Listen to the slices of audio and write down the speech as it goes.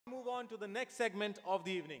Move on to the next segment of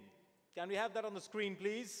the evening. Can we have that on the screen,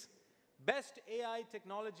 please? Best AI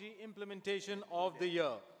Technology Implementation of the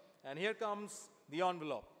Year. And here comes the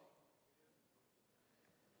envelope.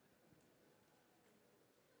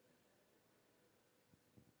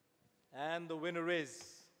 And the winner is...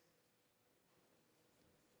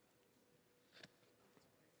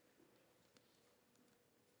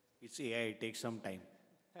 It's AI, it takes some time.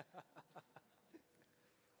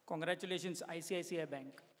 Congratulations, ICICI Bank.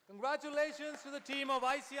 Congratulations to the team of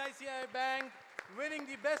ICICI Bank winning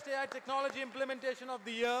the Best AI Technology Implementation of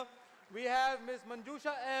the Year. We have Ms.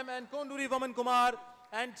 Manjusha M. and Konduri Vaman Kumar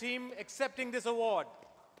and team accepting this award.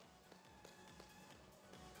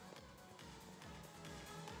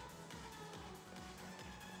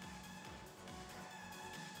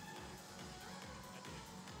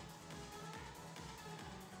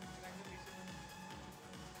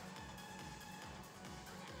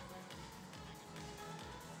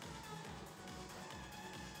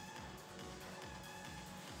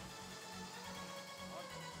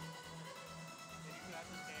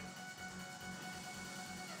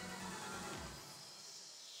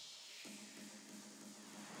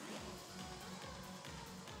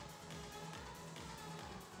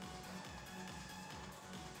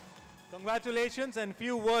 Congratulations and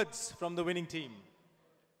few words from the winning team.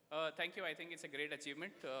 Thank you. I think it's a great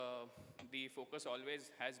achievement. The focus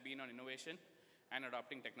always has been on innovation and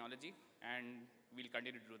adopting technology, and we'll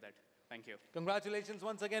continue to do that. Thank you. Congratulations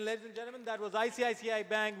once again, ladies and gentlemen. That was ICICI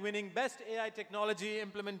Bank winning Best AI Technology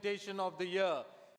Implementation of the Year.